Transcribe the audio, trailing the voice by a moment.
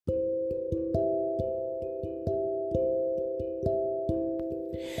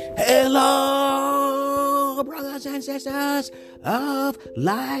Hello, brothers and sisters of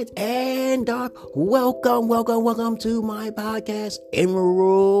light and dark. Welcome to my podcast,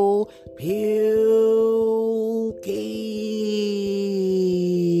 Emerald Pilkey.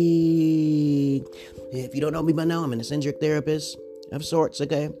 If you don't know me by now, I'm an eccentric therapist of sorts,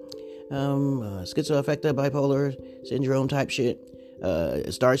 okay? Schizoaffective, bipolar syndrome type shit.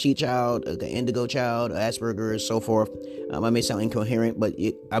 Starsheet child, indigo child, Asperger's, so forth. I may sound incoherent, but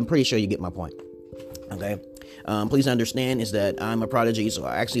I'm pretty sure you get my point. Okay. Please understand is that I'm a prodigy, so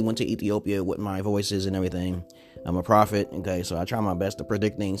I actually went to Ethiopia with my voices and everything. I'm a prophet. Okay, so I try my best to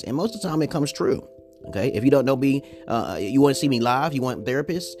predict things, and most of the time it comes true. Okay, if you don't know me, you want to see me live, you want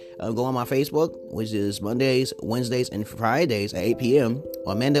therapists, go on my Facebook, which is Mondays, Wednesdays, and Fridays at 8 p.m.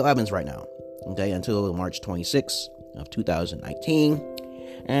 on Mandel Evans right now. Okay, until March 26th of 2019.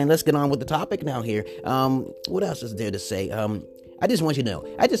 And let's get on with the topic now here. What else is there to say? I just want you to know,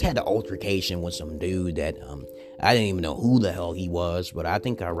 I just had an altercation with some dude that I didn't even know who the hell he was, but I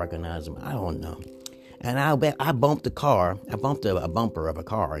think I recognize him. I don't know. And I bumped the car. I bumped a bumper of a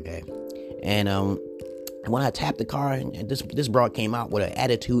car, okay? And when I tapped the car, and this broad came out with an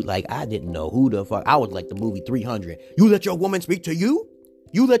attitude like I didn't know who the fuck. I was like the movie 300. You let your woman speak to you?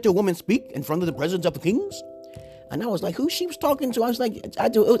 You let your woman speak in front of the presence of the kings? And I was like, who she was talking to? I was like, I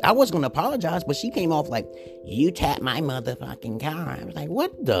was going to apologize, but she came off like, you tapped my motherfucking car. I was like,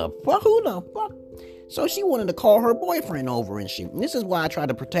 what the fuck? Who the fuck? So she wanted to call her boyfriend over and shit. And this is why I try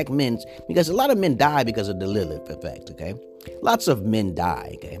to protect men, because a lot of men die because of the Lilith effect, okay? Lots of men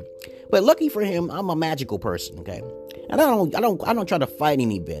die, okay? But lucky for him, I'm a magical person, okay? And I don't try to fight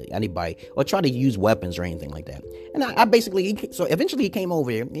anybody or try to use weapons or anything like that. And I basically, so eventually he came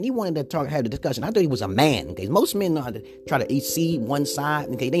over here and he wanted to have a discussion. I thought he was a man, okay? Most men know how to try to see one side,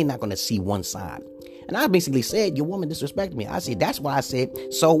 okay? They're not going to see one side. And I basically said, your woman disrespected me. I said, that's why I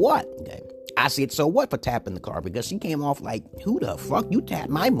said, so what, okay? I said, so what for tapping the car? Because she came off like, who the fuck? You tapped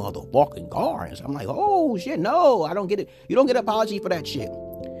my motherfucking car. And so I'm like, oh shit, no, I don't get it. You don't get an apology for that shit.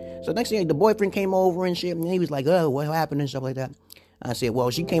 So next thing, the boyfriend came over and shit, and he was like, oh, what happened and stuff like that. I said, well,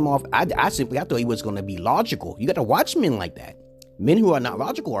 she came off. I thought he was going to be logical. You got to watch men like that. Men who are not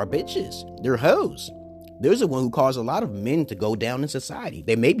logical are bitches. They're hoes. There's the one who caused a lot of men to go down in society.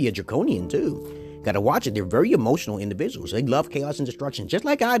 They may be a draconian too. Got to watch it. They're very emotional individuals. They love chaos and destruction, just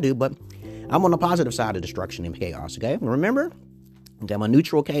like I do, but I'm on the positive side of destruction and chaos, okay? Remember? I'm a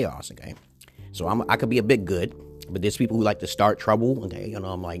neutral chaos, okay? So I could be a bit good. But there's people who like to start trouble. Okay, you know,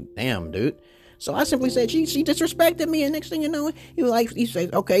 I'm like, damn, dude. So I simply said, she disrespected me. And next thing you know, he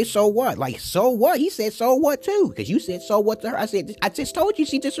said, okay, so what? Like, so what? He said, so what too? Because you said, so what to her? I said, I just told you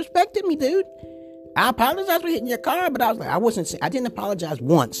she disrespected me, dude. I apologize for hitting your car, but I was like, I didn't apologize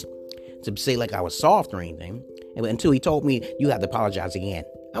once to say like I was soft or anything. Until he told me, you have to apologize again.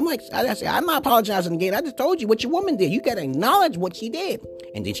 I'm like, I said, I'm not apologizing again. I just told you what your woman did. You got to acknowledge what she did.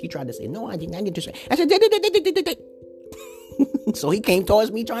 And then she tried to say, no, I didn't. I didn't. I said, so he came towards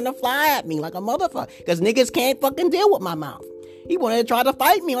me trying to fly at me like a motherfucker. Because niggas can't fucking deal with my mouth. He wanted to try to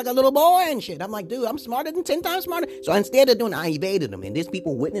fight me like a little boy and shit. I'm like, dude, I'm smarter than 10 times smarter. So instead of doing it, I evaded him. And there's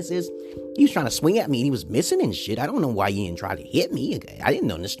people, witnesses, he was trying to swing at me. And he was missing and shit. I don't know why he didn't try to hit me. I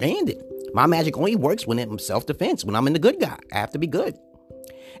didn't understand it. My magic only works when it's self-defense, when I'm in the good guy. I have to be good.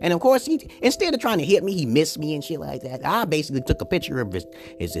 And of course, instead of trying to hit me, he missed me and shit like that. I basically took a picture of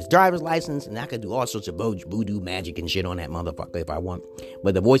his driver's license, and I could do all sorts of voodoo magic and shit on that motherfucker if I want.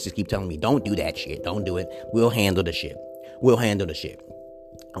 But the voices keep telling me, don't do that shit. Don't do it. We'll handle the shit.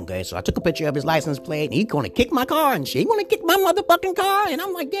 Okay, so I took a picture of his license plate, and he's going to kick my car and shit. He want to kick my motherfucking car. And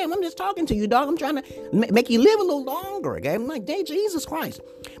I'm like, damn, I'm just talking to you, dog. I'm trying to make you live a little longer, okay? I'm like, damn, Jesus Christ.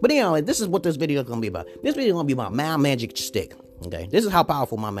 But anyway, this is what this video is going to be about. This video is going to be about my magic stick. Okay, this is how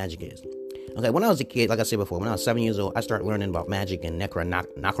powerful my magic is. Okay, when I was a kid, like I said before, when I was 7 years old, I started learning about magic and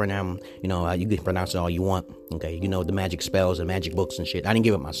necronam. You know, you can pronounce it all you want. Okay, you know, the magic spells and magic books and shit. I didn't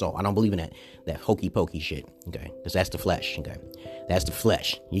give up my soul. I don't believe in that hokey pokey shit. Okay, because that's the flesh. Okay, that's the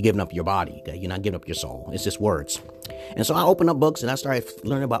flesh. You're giving up your body. Okay, you're not giving up your soul. It's just words. And so I opened up books and I started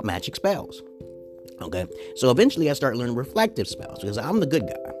learning about magic spells. Okay, so eventually I started learning reflective spells because I'm the good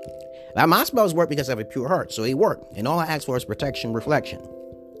guy. Now, my spells work because I have a pure heart, so they work. And all I ask for is protection, reflection.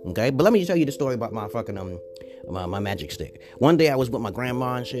 Okay? But let me just tell you the story about my fucking, my magic stick. One day I was with my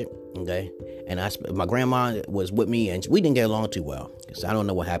grandma and shit, okay? And my grandma was with me, and we didn't get along too well. Because I don't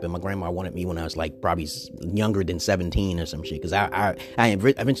know what happened. My grandma wanted me when I was, like, probably younger than 17 or some shit. Because I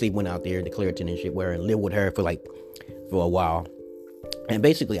eventually went out there to Clairton and shit, where I lived with her for a while. And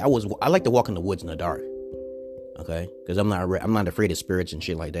basically, I like to walk in the woods in the dark. Okay, because I'm not afraid of spirits and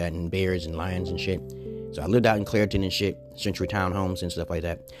shit like that, and bears and lions and shit. So I lived out in Clairton and shit, Century Townhomes and stuff like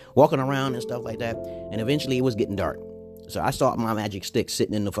that, walking around and stuff like that. And eventually it was getting dark. So I saw my magic stick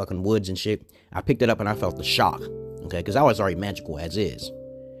sitting in the fucking woods and shit. I picked it up and I felt the shock, okay, because I was already magical as is.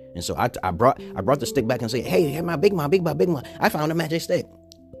 And so I brought the stick back and said, hey, my big mom, I found a magic stick.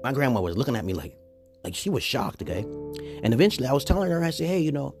 My grandma was looking at me like she was shocked, okay? And eventually I was telling her, I said,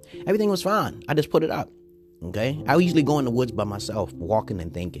 hey, everything was fine. I just put it up, okay? I usually go in the woods by myself, walking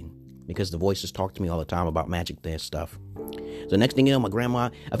and thinking, because the voices talk to me all the time about magic stuff. So next thing you know, my grandma,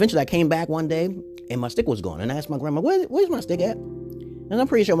 eventually I came back one day and my stick was gone. And I asked my grandma, where's my stick at? And I'm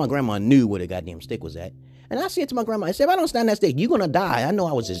pretty sure my grandma knew where the goddamn stick was at. And I said to my grandma, I said, if I don't stand that stick, you're going to die. I know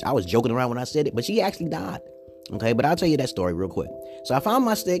I was joking around when I said it, but she actually died. Okay, but I'll tell you that story real quick. So I found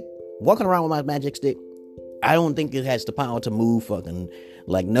my stick, walking around with my magic stick. I don't think it has the power to move fucking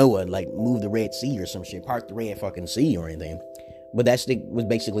like Noah, like move the Red Sea or some shit, part the Red fucking Sea or anything. But that stick was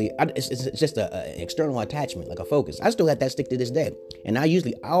basically, it's just an external attachment, like a focus. I still got that stick to this day. And I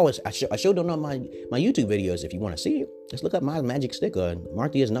showed them on my YouTube videos. If you want to see it, just look up my magic stick or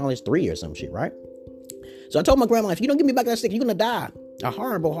Marthia's Knowledge 3 or some shit, right? So I told my grandma, if you don't give me back that stick, you're going to die. A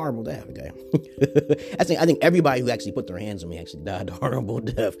horrible, horrible death, okay? I think everybody who actually put their hands on me actually died a horrible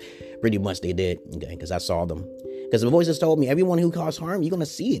death. Pretty much they did, okay? Because I saw them. Because the voices told me, everyone who caused harm, you're going to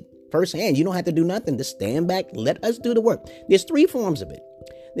see it firsthand. You don't have to do nothing. Just stand back. Let us do the work. There's 3 forms of it.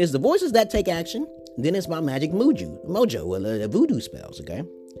 There's the voices that take action. Then it's my magic mojo, voodoo spells, okay?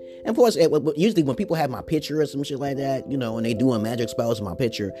 And of course, usually when people have my picture or some shit like that, and they doing magic spells in my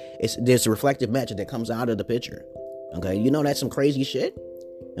picture, there's a reflective magic that comes out of the picture. Okay, that's some crazy shit.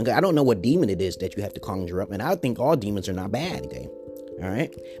 Okay, I don't know what demon it is that you have to conjure up, and I think all demons are not bad. Okay, all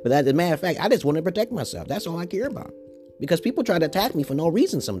right. But as a matter of fact, I just want to protect myself. That's all I care about. Because people try to attack me for no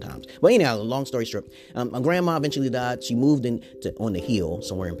reason sometimes. But anyhow, long story short, my grandma eventually died. She moved on the hill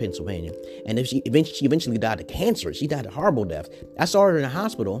somewhere in Pennsylvania. And she eventually died of cancer. She died a horrible death. I saw her in the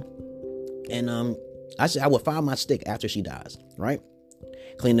hospital. And I said I would find my stick after she dies, right?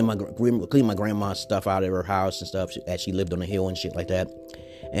 Cleaning my grandma's stuff out of her house and stuff as she lived on the hill and shit like that.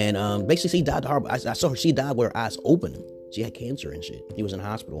 And basically she died horrible. I saw her, she died with her eyes open. She had cancer and shit. She was in the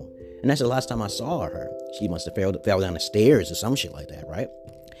hospital. And that's the last time I saw her. She must have fell down the stairs or some shit like that, right?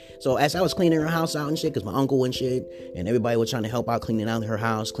 So as I was cleaning her house out and shit, because my uncle and shit, and everybody was trying to help out cleaning out her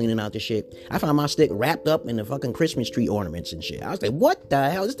house, cleaning out the shit, I found my stick wrapped up in the fucking Christmas tree ornaments and shit. I was like, what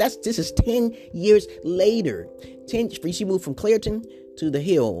the hell? This is 10 years later. She moved from Clairton to the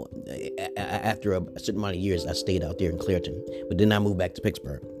Hill. After a certain amount of years, I stayed out there in Clairton. But then I moved back to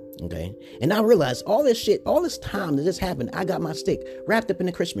Pittsburgh. Okay. And I realized all this shit, all this time that this happened, I got my stick wrapped up in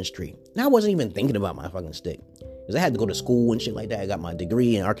the Christmas tree. And I wasn't even thinking about my fucking stick. Because I had to go to school and shit like that. I got my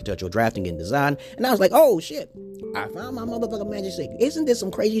degree in architectural drafting and design. And I was like, oh shit, I found my motherfucking magic stick. Isn't this some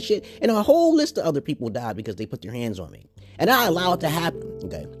crazy shit? And a whole list of other people died because they put their hands on me. And I allow it to happen.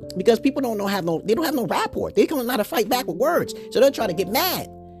 Okay. Because people they don't have no rapport. They don't know how to fight back with words. So they'll try to get mad.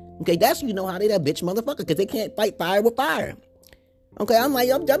 Okay. That's how they that bitch motherfucker. Because they can't fight fire with fire. Okay, I'm like,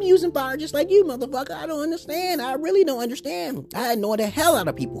 I'm using fire just like you, motherfucker. I don't understand. I really don't understand. I annoy the hell out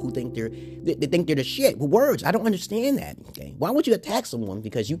of people who think they're the shit with words. I don't understand that. Okay, why would you attack someone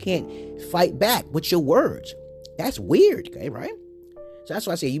because you can't fight back with your words? That's weird. Okay, right? So that's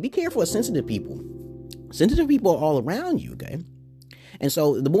why I say you be careful of sensitive people. Sensitive people are all around you. Okay. And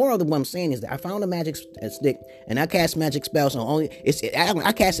so the moral of what I'm saying is that I found a magic stick and I cast magic spells on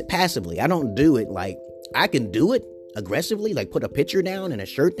I cast it passively. I don't do it like I can do it aggressively, like put a picture down and a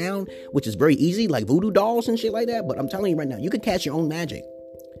shirt down, which is very easy, like voodoo dolls and shit like that. But I'm telling you right now, you can cast your own magic.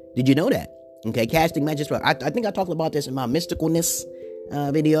 Did you know that? Okay, casting magic spell. I think I talked about this in my mysticalness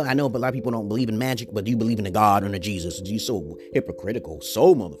video. I know a lot of people don't believe in magic, but you believe in a God and a Jesus. You're so hypocritical,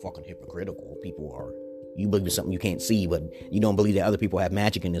 so motherfucking hypocritical. People are. You believe in something you can't see, but you don't believe that other people have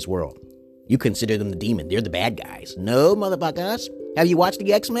magic in this world. You consider them the demon. They're the bad guys. No, motherfuckers. Have you watched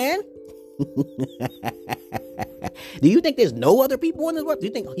the X-Men? Do you think there's no other people in this world? Do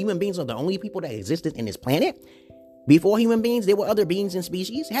you think human beings are the only people that existed in this planet? Before human beings, there were other beings and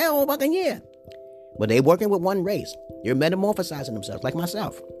species? Hell fucking yeah. But they're working with one race. They're metamorphosizing themselves, like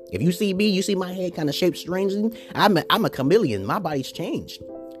myself. If you see me, you see my head kind of shaped strangely. I'm a chameleon. My body's changed.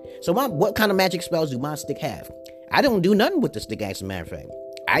 So what kind of magic spells do my stick have? I don't do nothing with the stick, as a matter of fact.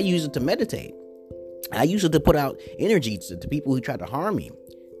 I use it to meditate. I use it to put out energy to people who try to harm me.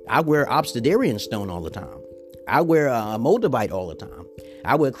 I wear obsidian stone all the time. I wear moldavite all the time.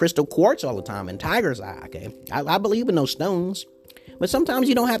 I wear crystal quartz all the time and tiger's eye, okay? I believe in those stones. But sometimes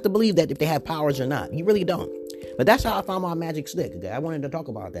you don't have to believe that if they have powers or not. You really don't. But that's how I found my magic stick, okay? I wanted to talk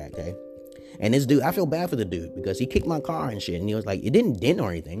about that, okay? And this dude, I feel bad for the dude because he kicked my car and shit. And he was like, it didn't dent or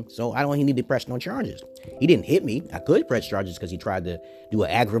anything. So I don't need to press no charges. He didn't hit me. I could press charges because he tried to do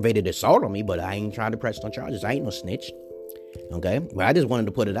an aggravated assault on me, but I ain't trying to press no charges. I ain't no snitch. Okay? But I just wanted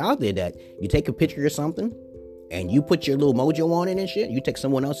to put it out there that you take a picture of something and you put your little mojo on it and shit. You take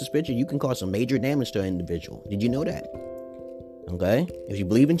someone else's picture, you can cause some major damage to an individual. Did you know that? Okay? If you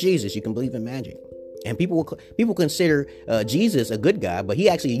believe in Jesus, you can believe in magic. And people consider Jesus a good guy, but he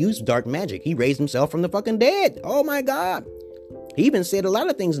actually used dark magic. He raised himself from the fucking dead. Oh my God. He even said a lot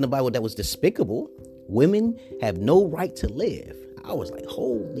of things in the Bible that was despicable. Women have no right to live. I was like,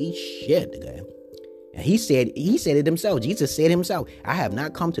 holy shit, okay? And he said it himself. Jesus said himself, I have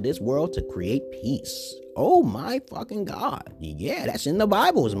not come to this world to create peace. Oh my fucking God. Yeah, that's in the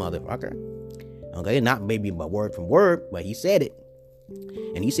Bibles, motherfucker. Okay, not maybe by word from word, but he said it.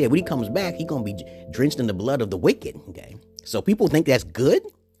 And he said when he comes back, he's going to be drenched in the blood of the wicked. Okay. So people think that's good.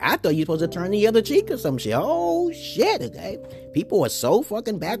 I thought you're supposed to turn the other cheek or some shit. Oh, shit. Okay. People are so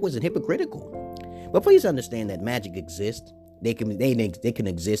fucking backwards and hypocritical. But please understand that magic exists. They can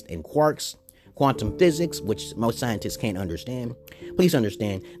exist in quarks, quantum physics, which most scientists can't understand. Please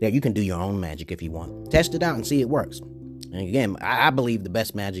understand that you can do your own magic if you want. Test it out and see it works. And again, I believe the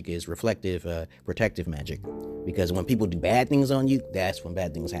best magic is reflective, protective magic. Because when people do bad things on you, that's when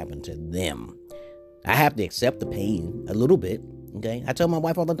bad things happen to them. I have to accept the pain a little bit. Okay, I tell my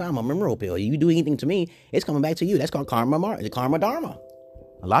wife all the time, I'm a mineral pill. You do anything to me, it's coming back to you. That's called karma dharma.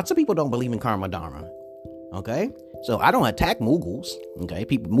 Lots of people don't believe in karma dharma. Okay, so I don't attack Mughals. Okay,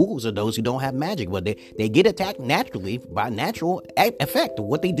 Mughals are those who don't have magic, but they get attacked naturally by natural effect of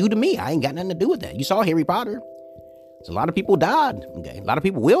what they do to me. I ain't got nothing to do with that. You saw Harry Potter. So a lot of people died. Okay, a lot of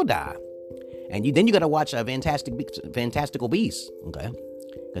people will die. And then you got to watch Fantastical Beasts, okay?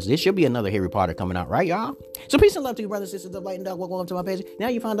 Because there should be another Harry Potter coming out, right, y'all? So peace and love to you, brothers and sisters of Light and Dark. Welcome to my page. Now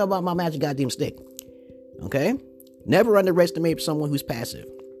you found out about my magic goddamn stick, okay? Never underestimate someone who's passive,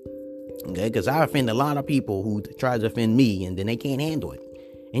 okay? Because I offend a lot of people who try to offend me, and then they can't handle it.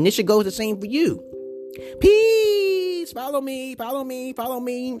 And this should go the same for you. Peace. Follow me.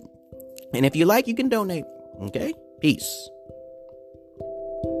 And if you like, you can donate, okay? Peace.